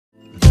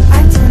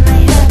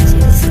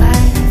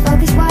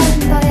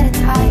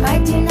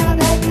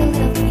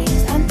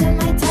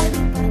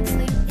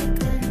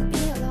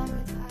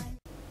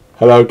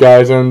Hello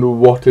guys, and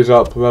what is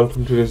up?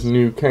 Welcome to this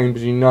new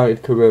Cambridge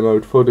United career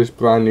mode for this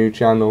brand new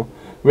channel.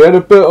 We had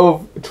a bit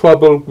of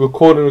trouble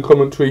recording the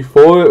commentary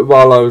for it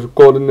while I was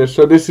recording this,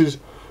 so this is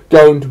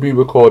going to be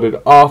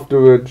recorded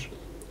afterwards.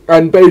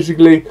 And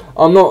basically,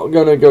 I'm not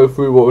going to go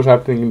through what was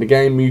happening in the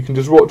game, you can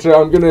just watch it.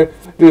 I'm going to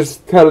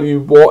just tell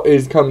you what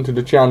is coming to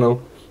the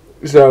channel,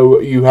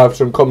 so you have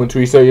some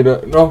commentary, so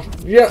you're not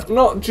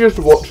just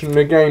watching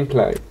the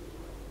gameplay.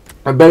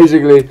 And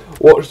basically,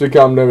 what's to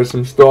come, there is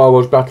some Star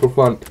Wars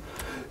Battlefront,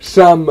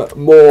 some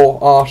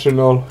more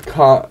Arsenal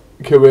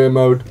career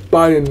mode,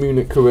 Bayern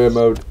Munich career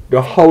mode,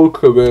 the whole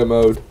career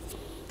mode,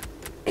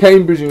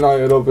 Cambridge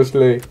United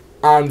obviously,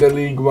 and the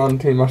League One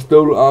team. I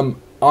still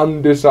am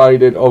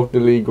undecided of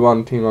the League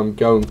One team I'm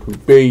going to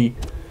be.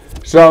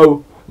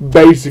 So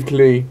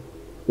basically,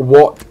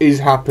 what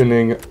is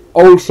happening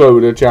also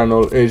with the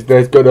channel is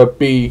there's going to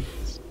be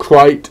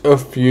quite a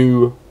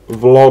few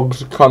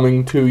vlogs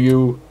coming to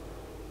you.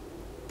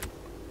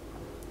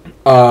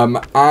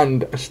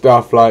 And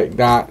stuff like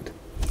that.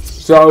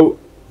 So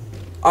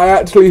I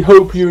actually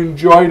hope you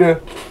enjoy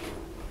the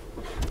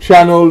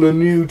channel, the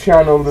new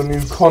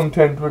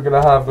content we're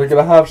gonna have. We're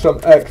gonna have some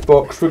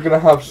Xbox, we're gonna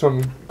have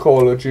some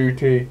Call of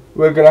Duty,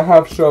 we're gonna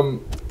have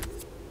some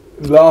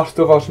Last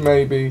of Us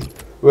maybe,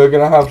 we're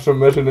gonna have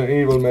some Resident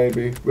Evil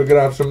maybe, we're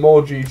gonna have some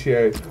more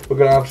GTA, we're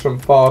gonna have some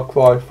Far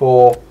Cry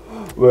 4,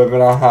 we're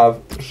gonna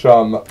have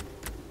some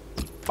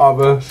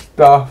other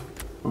stuff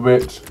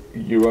which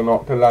you are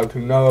not allowed to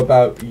know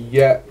about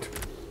yet.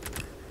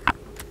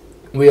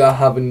 We are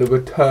having the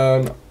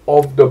return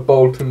of the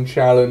Bolton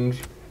Challenge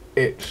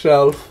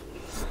itself,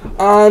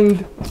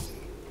 and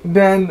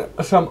then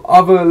some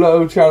other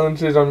little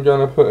challenges I'm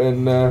going to put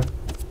in there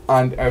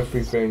and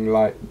everything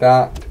like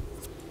that.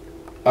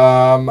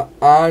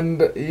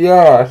 And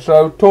yeah,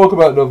 so talk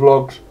about the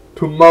vlogs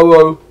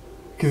tomorrow,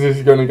 because this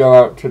is going to go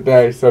out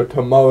today, so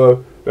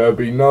tomorrow there will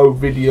be no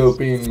video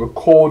being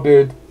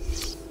recorded,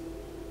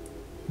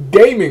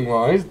 gaming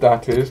wise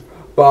that is,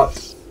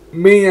 but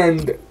me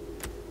and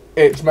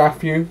it's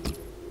Matthew,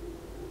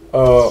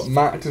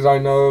 Matt as I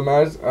know him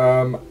as,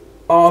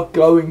 are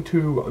going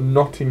to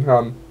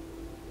Nottingham,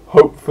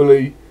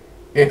 hopefully,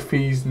 if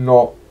he's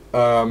not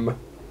dying,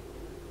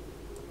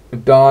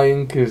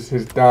 because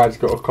his dad's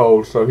got a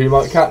cold, so he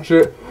might catch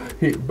it.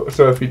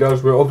 So if he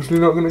does, we're obviously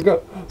not going to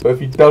go, but if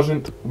he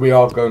doesn't, we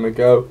are going to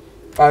go,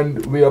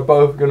 and we are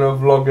both going to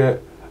vlog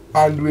it.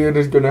 And we're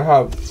just going to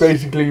have,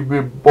 basically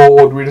we're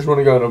bored, we just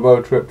want to go on a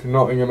road trip to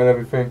Nottingham and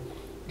everything.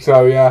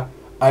 So yeah,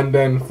 and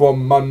then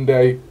from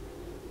Monday,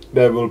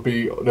 there will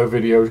be the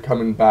videos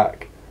coming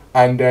back.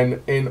 And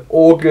then in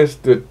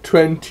August, the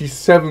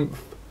 27th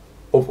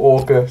of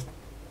August,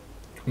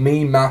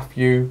 me,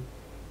 Matthew,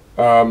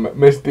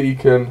 Miss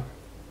Deacon,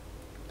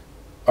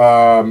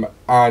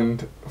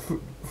 and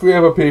three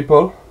other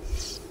people.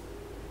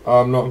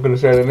 I'm not going to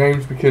say their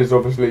names because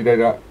obviously they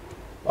don't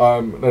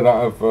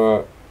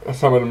have,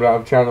 some of them don't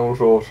have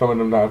channels, or some of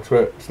them don't have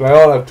Twitch. So they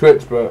all have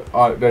Twitch, but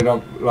they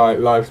don't like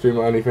live stream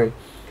or anything.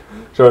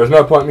 So there's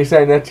no point in me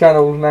saying their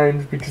channel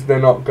names because they're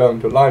not going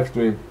to live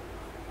stream.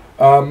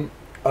 Are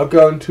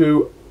going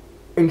to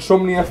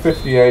Insomnia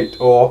 58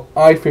 or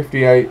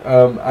I58,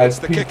 as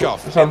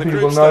some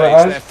people know it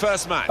as.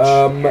 First match.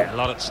 A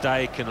lot at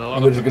stake and a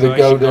lot. We're just going to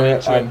go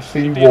there and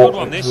see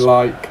what it's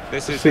like,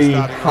 see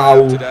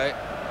how.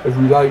 If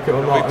we like it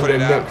or not,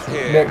 and then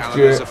next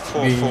year,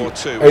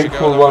 the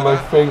April one, I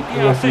think,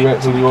 unless we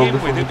went to the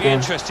August one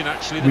again,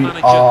 we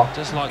are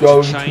going to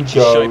go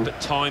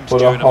for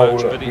the whole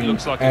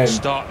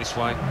weekend.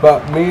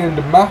 But me and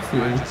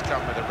Matthew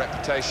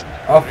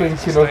are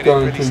thinking of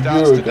going to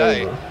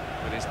Eurogamer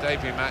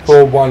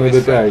for one of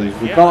the days.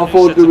 We can't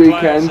afford the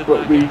weekend,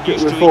 but we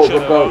thought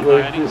about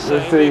we'll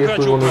see if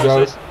we want to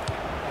go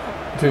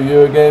to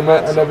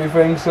Eurogamer and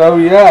everything. So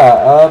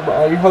yeah,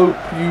 I hope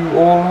you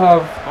all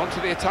have to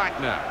the attack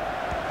now.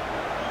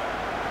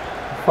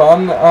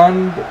 Fun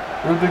and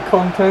with the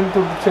content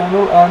of the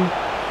channel, and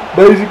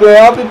basically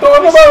I have to talk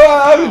about that.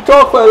 I have to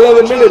talk for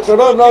 11 minutes. I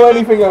don't know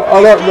anything. I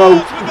don't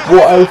know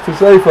what else to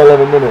say for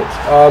 11 minutes.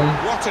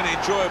 What an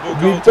enjoyable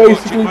we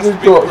basically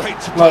just got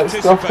like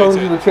stuff coming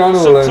to the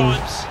channel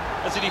and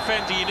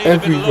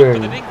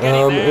everything.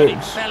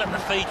 It's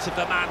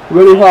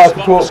really hard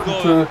to talk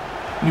to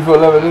you for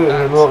 11 minutes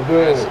and not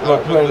doing it,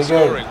 like playing the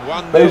game.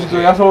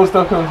 Basically, that's all the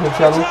stuff coming to the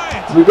channel.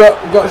 We got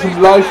some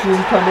live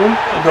streams coming.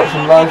 We got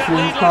some live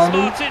streams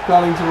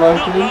planning some live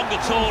streams.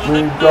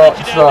 We've got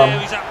some,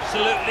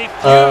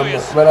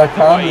 when I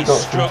can, we've got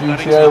some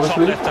GTA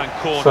obviously.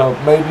 So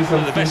maybe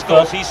some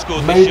FIFA,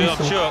 maybe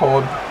some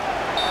COD,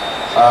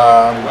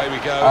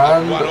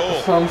 and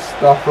some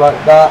stuff like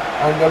that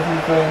and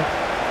everything.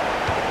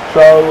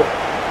 So,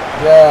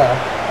 yeah,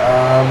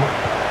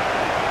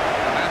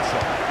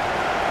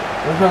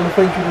 I'm trying to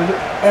think if there's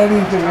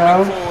anything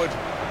else. Forward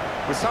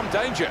with some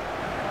danger.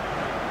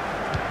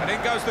 And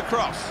in goes the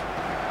cross.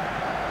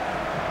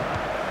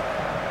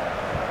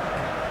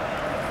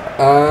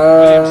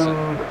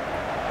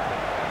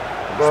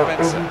 There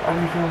isn't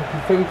anything I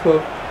can think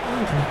of.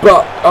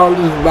 But I'll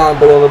just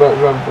ramble on about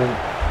something.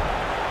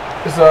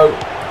 So,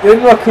 in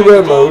my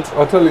career mode,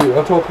 I'll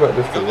talk about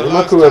this thing. In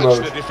my career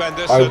mode,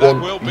 I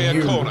want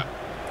you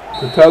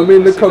to tell me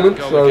in the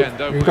comments, so you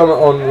can comment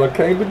on my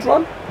Cambridge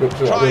run, which is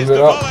this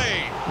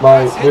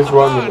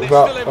run,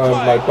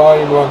 my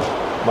Bayern run,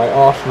 my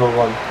Arsenal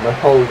run, my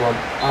Hull run,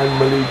 and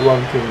my League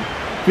One team.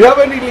 If you have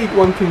any League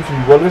One teams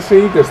you want to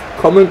see, just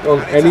comment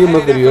on any of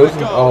my videos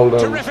and I'll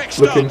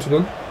look into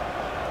them.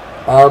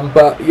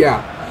 But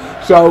yeah.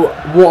 So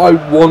what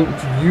I want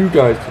you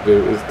guys to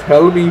do is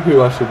tell me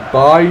who I should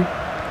buy,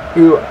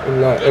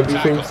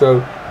 everything.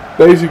 So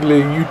basically,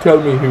 you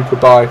tell me who to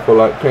buy for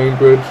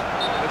Cambridge.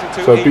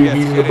 So be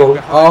reasonable.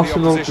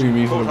 Arsenal, be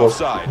reasonable.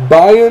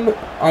 Bayern,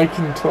 I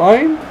can try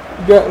and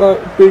get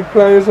big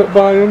players at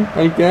Bayern,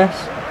 I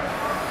guess.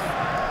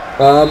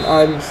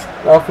 And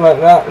stuff like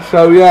that.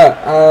 So yeah,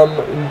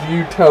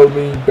 you tell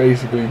me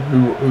basically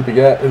who to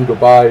get, who to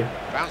buy,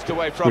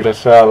 who to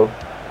sell.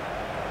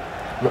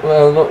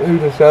 Well, not who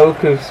to sell,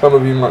 because some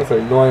of you might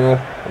say Neuer.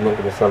 I'm not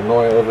going to sell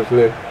Neuer,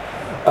 obviously.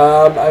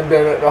 And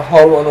then at the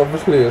Hull one,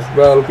 obviously, as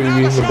well, be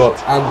reasonable.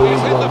 And the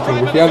League One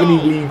team. If you have any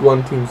League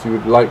One teams you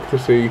would like to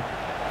see,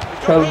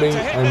 tell me,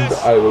 and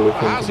I will look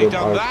into them.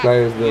 I will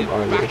play as them. I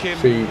will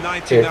see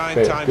if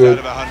they're good.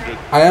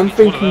 I am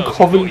thinking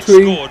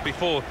Coventry,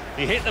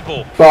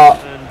 but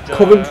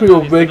Coventry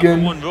or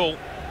Wigan,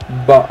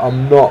 but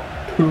I'm not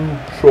too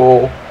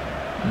sure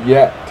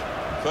yet.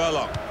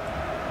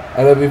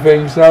 And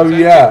everything, so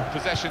yeah,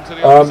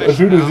 as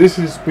soon as this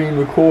is being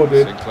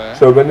recorded,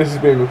 so when this is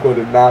being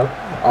recorded now,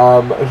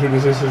 as soon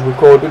as this is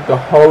recorded, the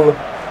Hull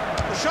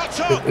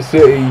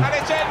City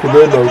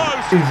career mode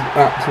is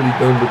actually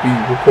going to be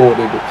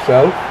recorded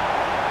itself.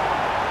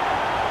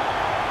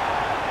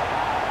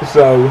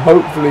 So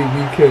hopefully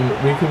we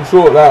can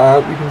sort that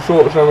out, we can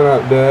sort something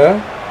out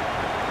there.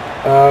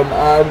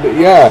 And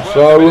yeah,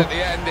 so at the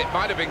end it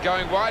might have been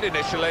going wide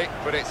initially,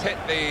 but it's hit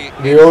the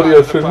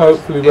audio should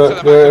hopefully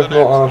work there. If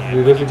not, I'll have to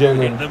do this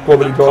again and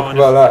probably talk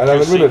about that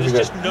 11 minutes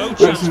again,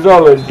 which is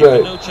always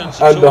great.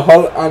 And the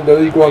Hull and the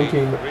League One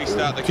team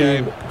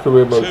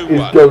career mode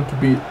is going to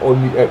be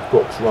on the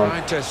Xbox One,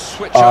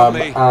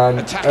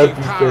 and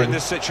everything.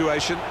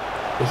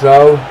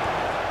 So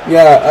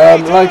yeah,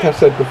 like I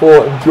said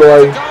before,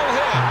 enjoy.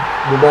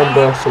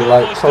 Remember to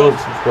like, comment,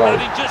 subscribe,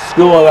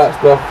 do all that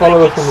stuff.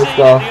 Follow us on the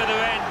stuff.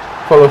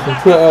 Follow us on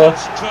Twitter.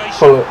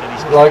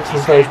 Like us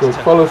on Facebook.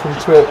 Follow us on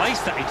Twitch.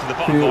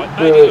 If you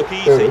do it,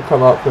 it will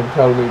come up and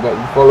tell me that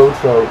you followed.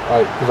 So,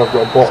 because I've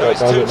got a bot that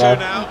does it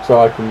now, so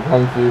I can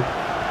thank you.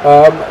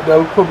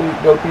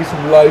 There'll be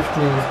some live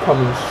streams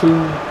coming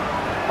soon.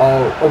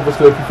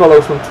 Obviously, if you follow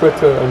us on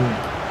Twitter and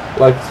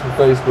like us on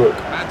Facebook,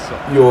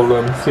 you'll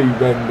see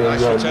when the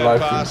live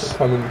streams are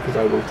coming, because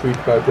I will tweet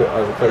about it. I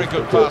will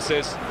Facebook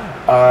it.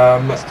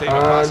 And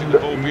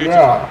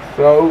yeah,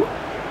 so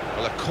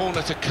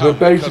we're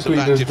basically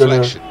just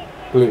gonna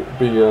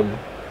be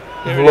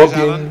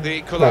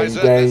vlogging, playing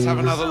games,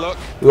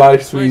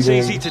 live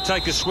streaming.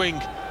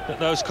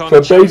 So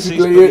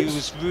basically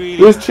it's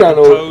this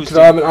channel, because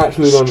I haven't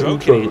actually done an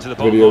intro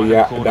video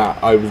yet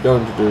that I was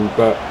going to do,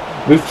 but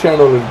this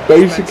channel is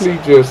basically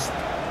just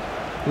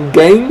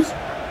games.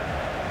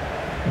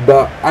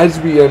 But as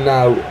we are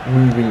now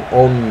moving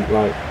on,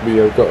 we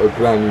have got a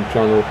brand new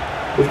channel,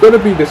 it's going to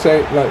be the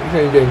same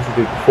games we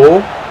did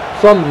before,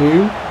 some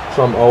new,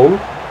 some old.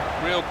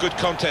 Real good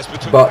contest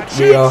between, but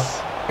we are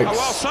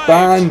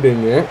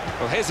expanding it.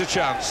 Well, here's a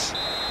chance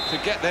to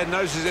get their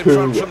noses in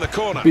front from the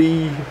corner.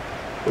 Be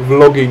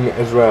vlogging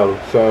as well,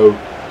 so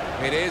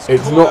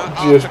it's not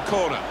just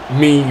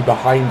me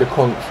behind the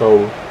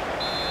console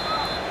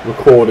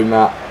recording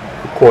my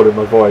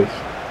voice.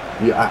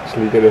 You're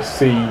actually going to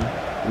see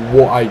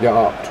what I get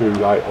up to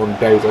on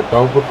days I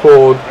don't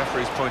record.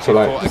 So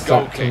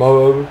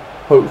tomorrow,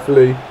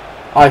 hopefully,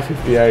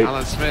 I-58,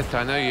 Alan Smith,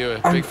 I know you're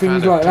a and big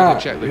things fan like of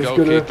that. Čech, the It's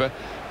goalkeeper.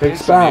 gonna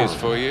expand. News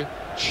for you.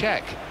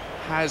 Czech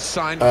has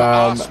signed for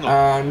Arsenal,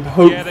 and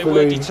hopefully they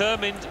were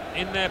determined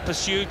in their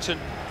pursuit, and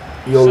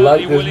you'll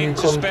like this new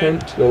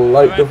content. You'll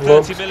like the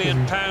vlogs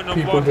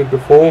people did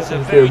before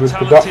from Fearwood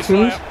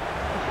Productions,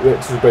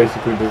 which is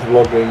basically just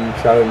vlogging,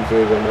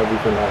 challenges and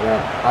everything like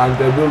that. And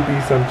there will be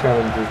some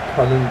challenges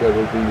coming. There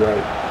will be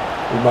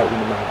we might win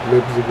the Mad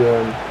Libs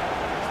again,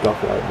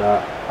 stuff like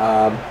that.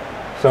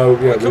 So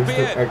yeah, we're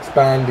just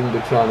expanding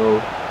the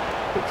channel,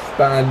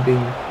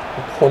 expanding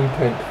the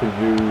content for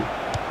you.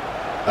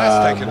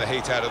 That's taken the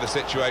heat out of the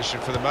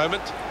situation for the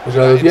moment.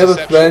 So if you have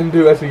a friend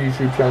who has a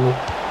YouTube channel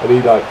and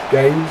he likes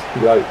games, he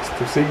likes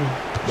to see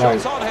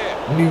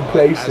new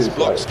places,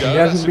 he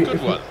hasn't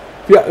been,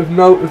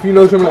 if you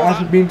know someone that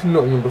hasn't been to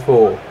Nottingham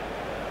before,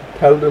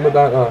 tell them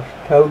about us,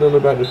 tell them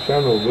about the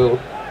channel. We'll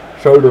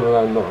show them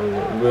around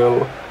Nottingham,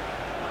 we'll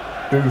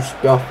do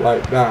stuff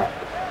like that.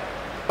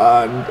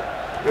 And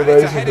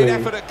basically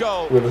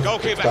we're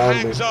just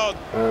expanding,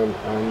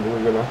 and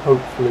we're going to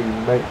hopefully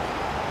make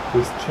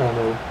this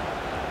channel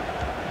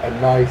a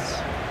nice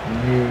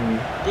new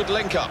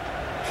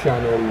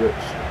channel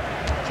which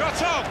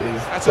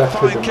is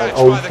better than my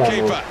old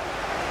channel,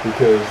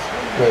 because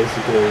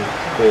basically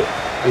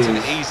That's an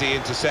is easy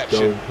interception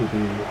going to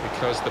be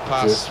because the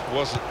pass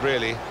wasn't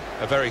really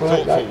a very like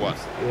thoughtful that, one.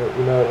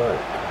 you know, like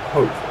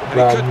hope And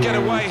he could get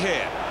away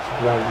here.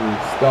 brand new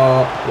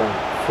start, like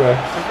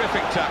fresh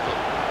Terrific tackle.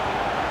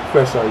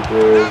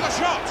 ideas. Now the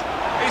shot.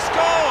 He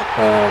scored.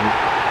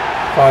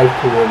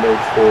 5 career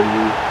modes for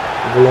you,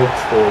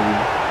 vlogs for you,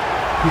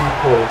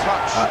 people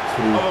Touch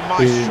actually of a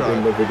being maestro.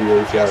 in the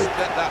videos, Just like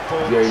let that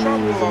ball Jamie was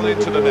trundle in on the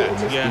into the video,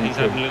 net. and Yeah, he's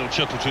having a Stephen, little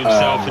chuckle to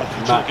himself and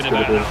Matt's talking gonna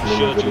about do that. some I'm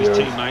sure other to his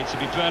videos. teammates. He'd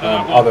be proud of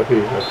that one. other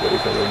people have played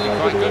some of my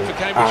Quite good videos, for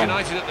Cambridge and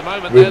United at the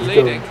moment. there's They're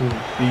leading. going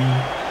to be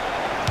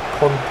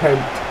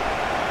content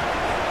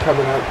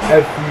coming out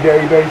every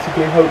day,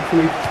 basically,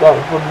 hopefully,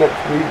 starting from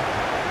next week.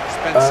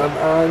 Spencer.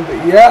 And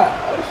yeah,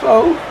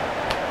 so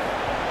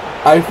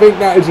I think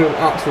that isn't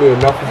actually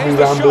enough of me Here's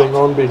the rambling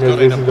shot. on, because Got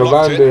in this and is blocked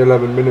around it. the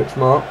 11 minutes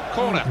mark.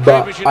 Corner.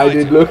 But Cambridge I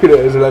United. did look at it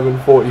as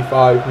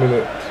 11:45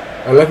 minutes.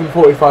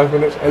 11:45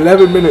 minutes,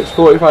 11 minutes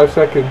 45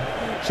 seconds.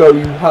 So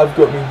you have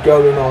got me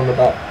going on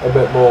about a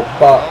bit more,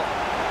 but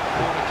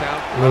Corner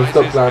count I'm going to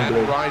stop rises and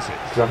rambling rises.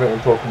 because I think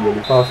I'm talking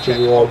really fast to Check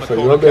you all, on the so you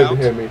corner won't be able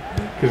to count. hear me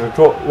because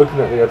I'm looking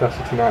at the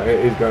Audacity now. It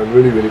is going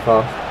really, really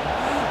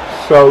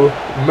fast. So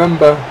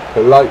remember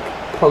to like,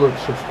 comment,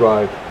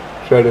 subscribe,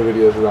 share the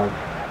videos around,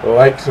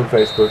 like us on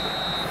Facebook,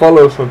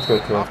 follow us on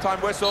Twitter. Half-time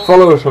whistle.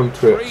 Follow us on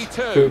Twitch.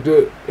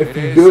 3-2. If It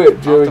you is do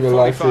it during after a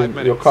live 45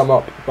 stream, you'll minutes. come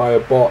up by a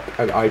bot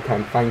and I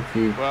can thank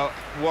you. Well,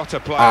 what a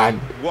play. And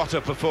what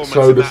a performance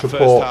Show in the that first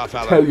support. half,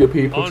 Alan. Tell your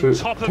people On to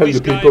top of tell his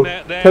your game people,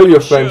 out there, tell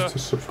your I'm friends sure. to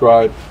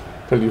subscribe.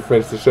 Tell your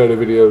friends to share the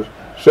videos.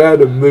 Share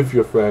them with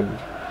your friends.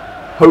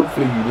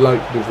 Hopefully you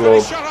like the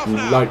Finish shot vlog, off you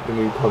now. like the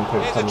new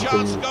content Here's a coming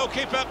chance, from you,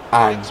 goalkeeper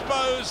and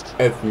exposed.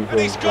 And everything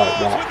he like scores with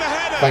the that.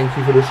 header. Thank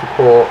you for the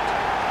support.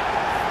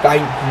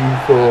 Thank you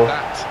for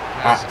That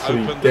has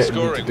actually opened the getting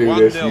me to scoring. do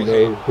this. 1-0 You know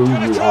here. who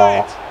Gonna you try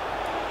are.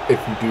 it. If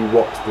you do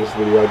watch this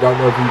video, I don't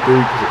know if you do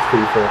because it's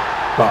FIFA,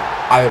 but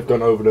I have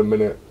gone over the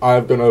minute. I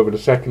have gone over the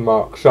second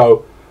mark.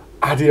 So,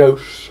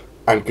 adios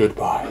and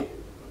goodbye.